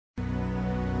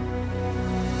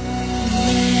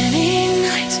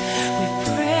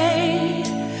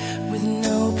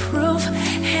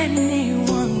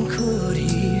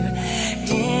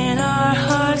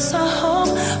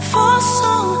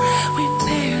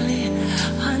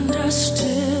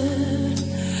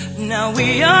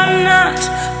we are not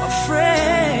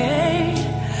afraid,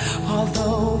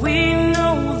 although we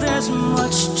know there's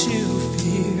much to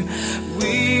fear.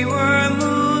 We were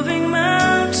moving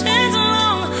mountains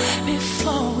long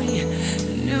before we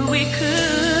knew we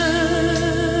could.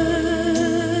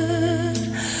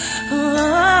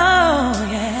 Oh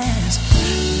yes,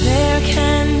 there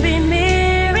can be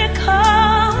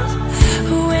miracles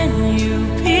when you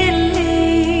believe.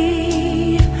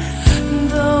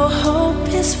 Though hope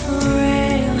is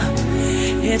frail,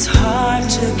 it's hard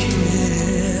to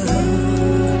kill.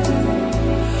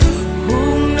 Who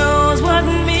knows what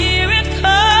miracles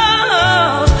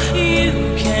you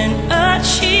can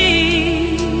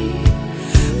achieve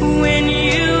when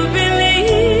you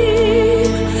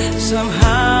believe.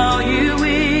 Somehow you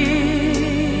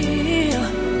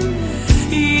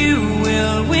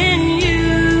will when you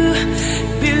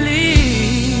believe.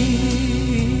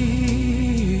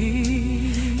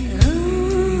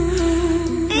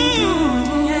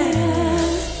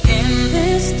 In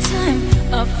this time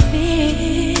of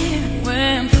fear,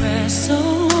 when prayer so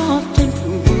often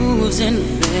proves in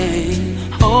vain,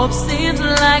 hope seems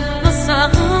like the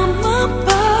summer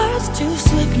birds too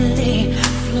swiftly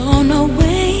flown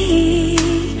away.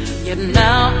 Yet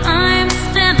now I'm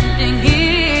standing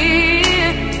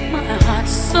here, my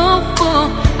heart's so full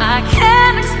I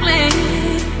can't explain,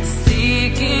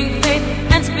 seeking faith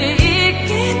and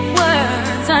speaking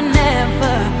words I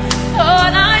never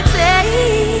thought I'd say.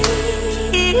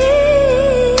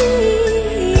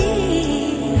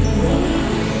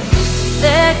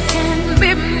 There can be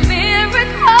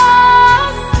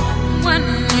miracles when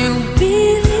you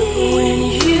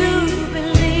believe.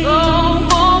 Oh,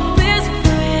 hope is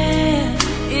frail,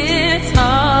 it's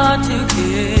hard to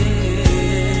get.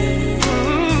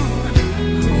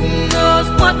 Who knows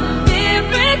what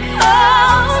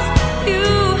miracles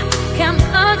you can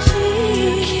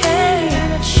achieve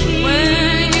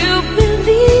when you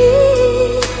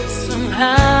believe.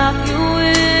 Somehow you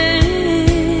will.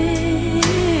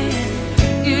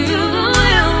 You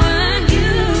will when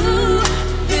you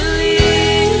believe.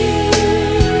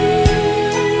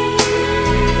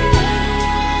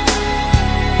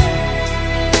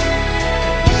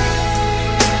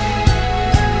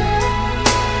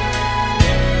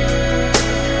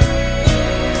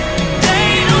 They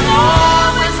don't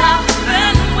always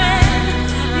happen when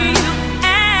you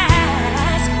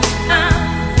ask,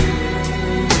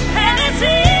 and it's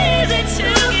easy to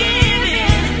give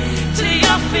in to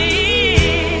your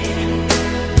fear.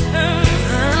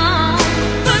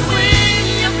 But when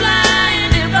you're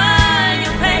blinded by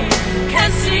your pain,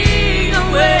 can't see your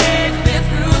way clear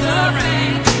through the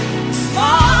rain,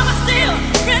 small but still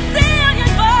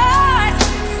resilient voice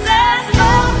says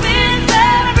hope is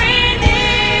very near.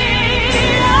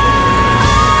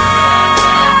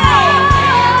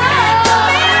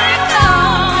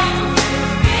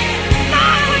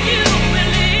 Now you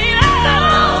believe.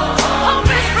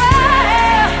 Hope is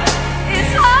frail,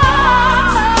 it's hard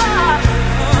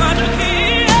to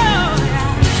heal.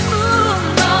 Who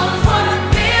knows what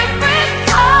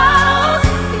miracles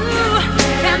you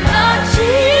can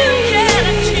achieve when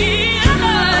you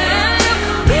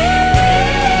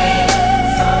believe.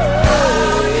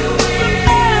 Somehow you will.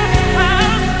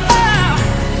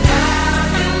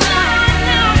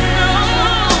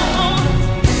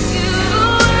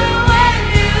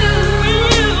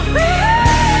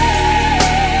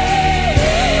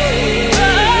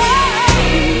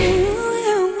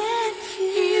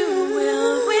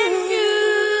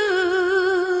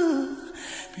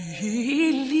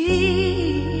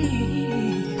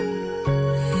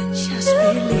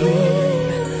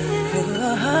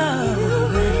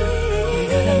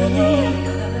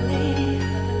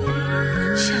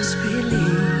 Just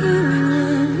believe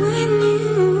when you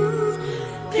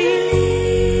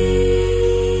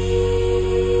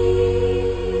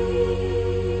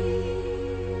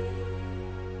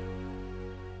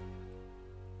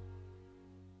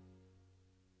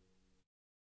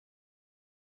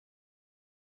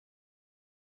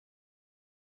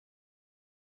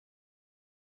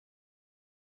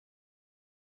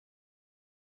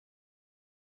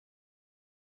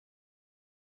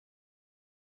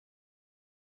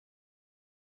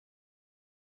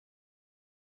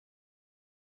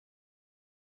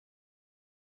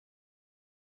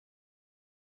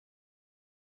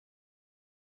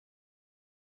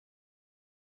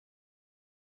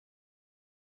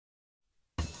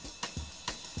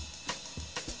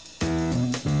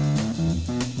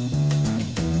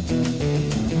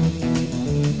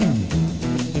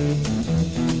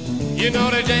You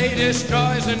know the day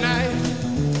destroys the night,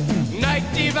 night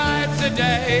divides the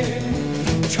day.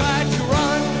 Try to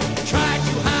run, try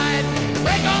to hide,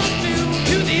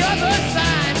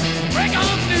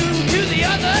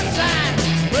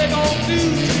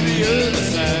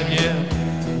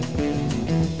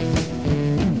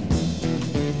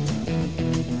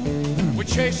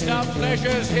 chased our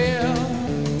pleasures here,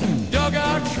 dug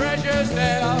our treasures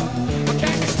there. But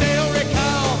can you still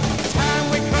recall the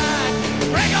time we cried?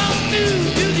 Bring on through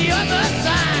to the other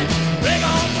side. Bring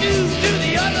on through to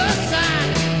the other side.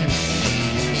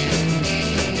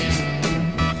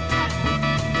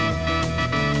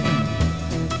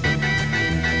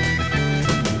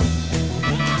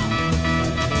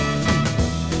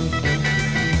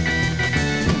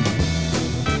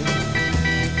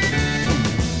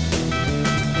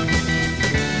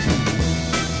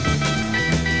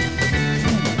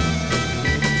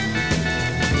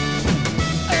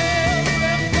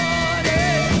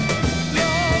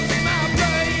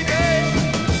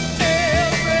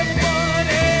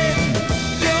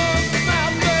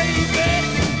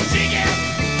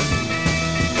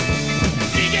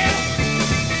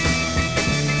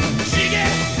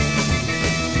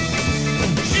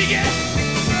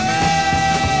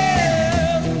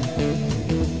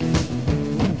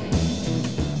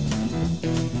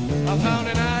 I found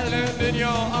an island in your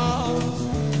arms,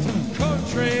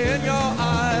 country in your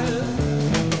eyes,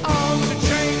 arms are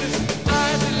changes,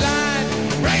 eyes are lined.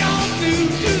 Bring on through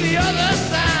to the other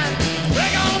side.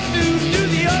 Bring on through to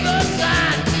the other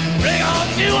side. Bring on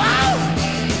through,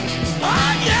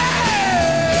 oh yeah!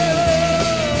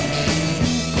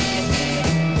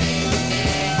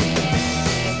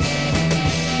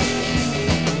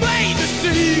 Made to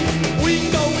see, week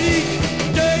to week,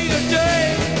 day to day.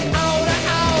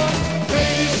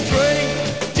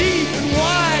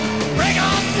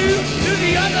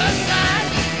 The other side,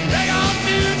 bring on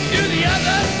through to the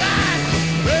other side.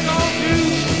 Bring on through,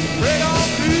 bring on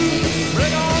through,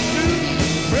 bring on through,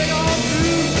 bring on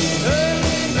through. Hey,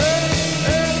 hey,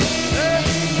 hey, hey,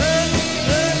 hey,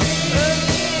 hey, hey,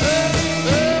 hey,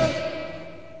 hey.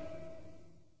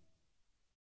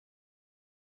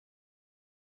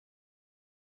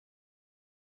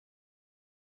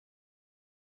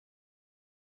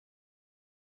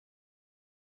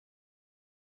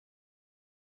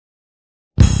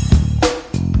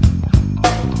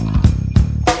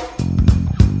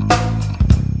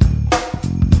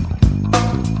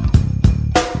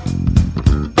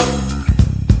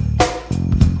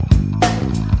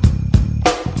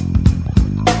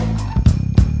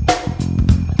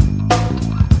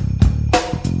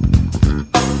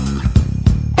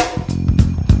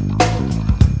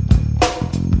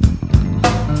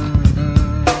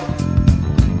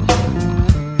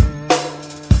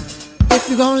 If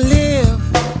you're gonna live,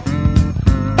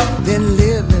 then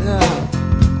live it up.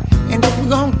 And if you're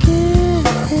gonna give,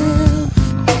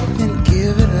 then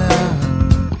give it up.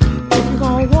 If you're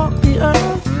gonna walk the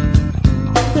earth,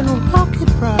 then walk it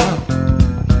proud.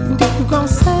 And if you're gonna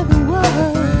say the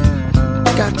word,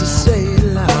 got to say it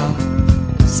loud.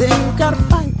 Say you gotta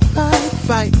fight, fight,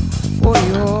 fight for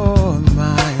your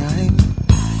mind.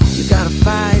 You gotta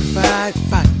fight, fight,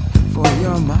 fight for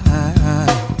your mind.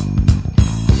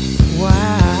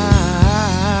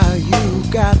 Wow, you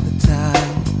got the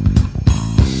time.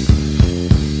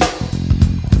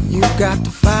 You got to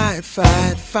fight,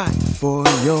 fight, fight for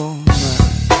your mind.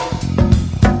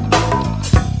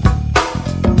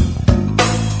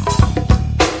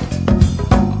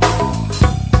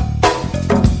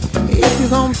 If you're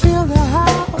gonna build a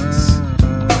house,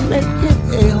 make it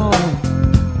a home.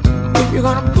 If you're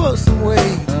gonna pull some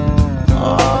weight,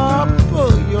 oh,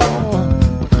 pull your own.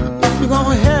 If you're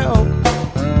gonna help,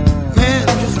 man,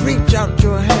 just reach out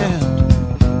your hand.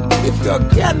 If you're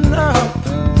getting up,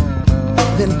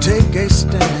 then take a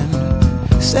stand.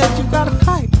 Said you gotta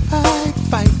fight, fight,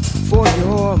 fight for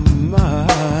your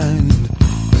mind.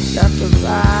 Got to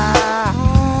fight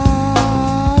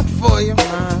for your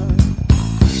mind.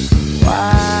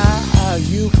 Wow,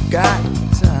 you got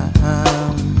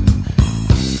time.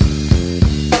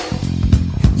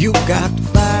 You got to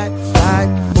fight, fight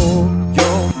for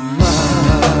your mind.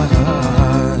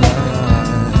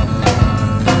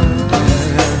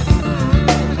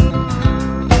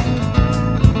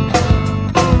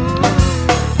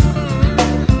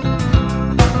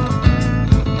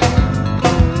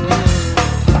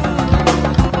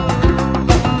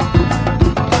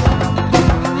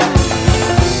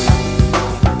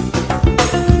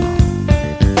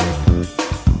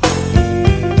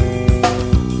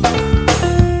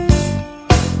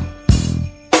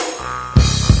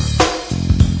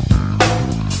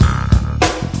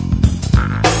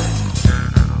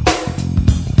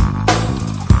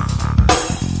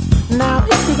 Now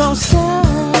if you're gonna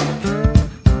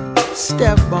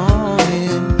step on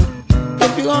in.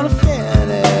 If you're gonna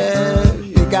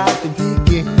finish, you got to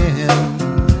begin.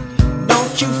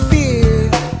 Don't you fear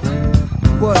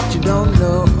what you don't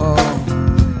know.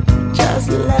 Just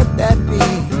let that